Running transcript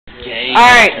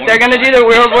Alright, they're gonna do the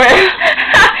wheel boy.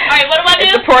 Alright, what do I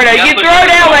do? It's a porno. You throw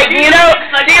down like, you know,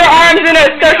 do your arms in a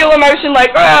circular motion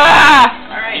like,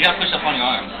 Alright. You gotta push up on your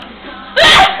arms.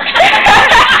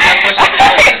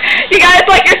 You guys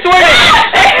like you're swimming.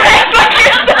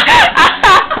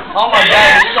 Oh my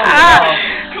god, it's so long.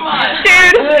 Come on.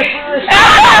 Dude.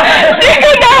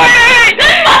 Dude, no, wait.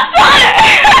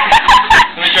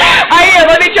 Alright,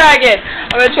 let me try again.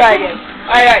 I'm gonna try again.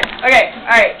 Alright, okay,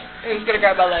 alright. Who's gonna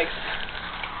grab my legs?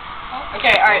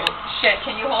 Okay, alright. Shit,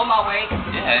 can you hold my weight?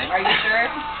 Yeah. Are you sure?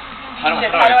 How do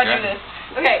I do this?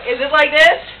 Okay, is it like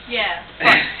this? Yeah.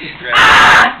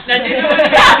 Ah!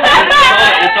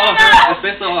 It's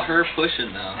basically all her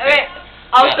pushing now. Okay.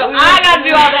 Oh, so I gotta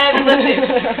do all the heavy lifting.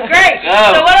 Great. Go.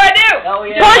 So what do I do? Oh,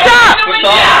 yeah. Push up! Push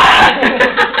up!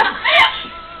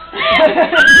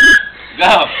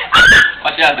 Go!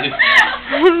 Watch out, dude.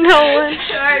 No one.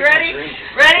 Alright, ready?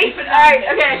 Ready? Alright,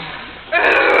 okay.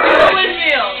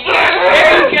 Windshield.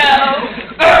 There you go.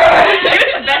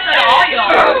 You're the best out of all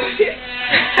y'all.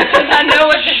 I know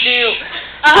what to do.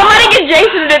 Somebody get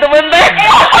Jason to do the window.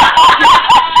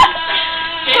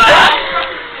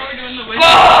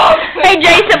 Hey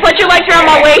Jason, put your legs around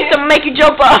my waist. I'm gonna make you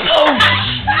jump up. What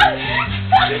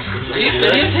are you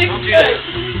doing?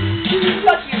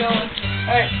 Fuck you doing?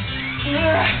 Alright.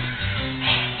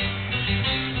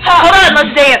 Hold on,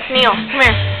 let's dance. Neil, come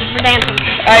here. We're dancing.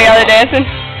 Alright, y'all are dancing?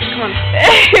 Come on.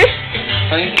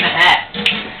 So you get a hat.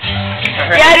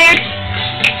 Yeah, dude.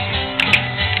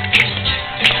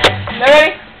 No,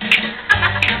 ready?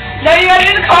 No, you gotta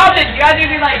do the Carlton. You gotta do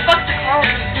like, fuck the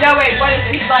Carlton. No, wait, what is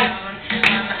it? He's like...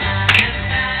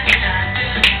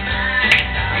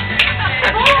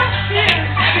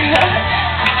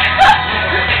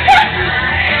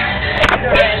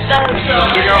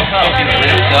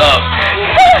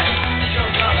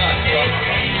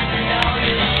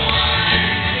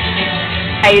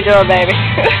 How you doing, baby?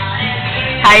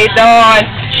 How you doing?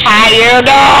 How you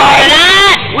doing?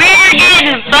 We're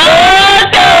getting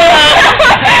fucked up.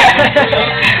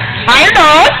 How you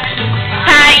doing?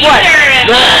 How you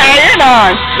doing? How you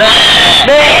doing?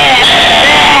 Hey.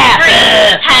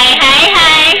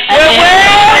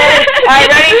 Alright,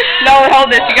 ready? No, hold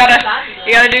this. You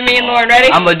gotta do me and Lauren.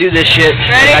 Ready? I'm gonna do this shit.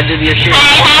 Ready? I did your shit.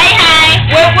 Hey.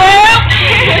 Whoop.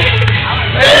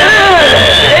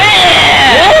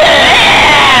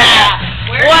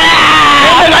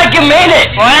 Wow! Like a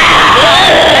minute! Wow!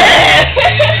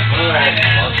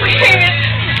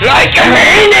 Like a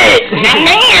minute! The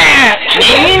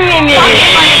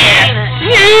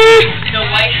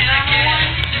white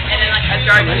and then like I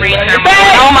started to read her.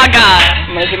 Oh my god!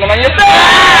 I'm gonna zoom in on your face!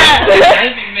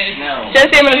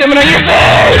 Jesse, I'm gonna zoom in on your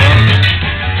face!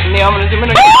 Neil, I'm gonna zoom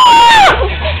in on your face!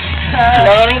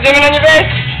 No, I'm gonna zoom in on your face!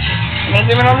 I'm gonna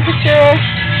zoom in on the picture.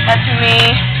 That's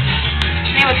me.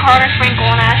 Me with Carter Sprinkle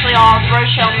and Ashley Alls,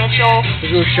 Rochelle Mitchell.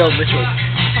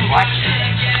 Some black shit.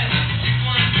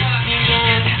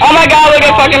 Oh my god, look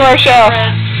at fucking Rochelle.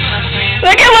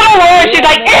 Look at little Laura, she's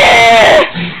like, eh!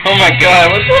 Oh my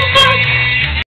god, what the fuck?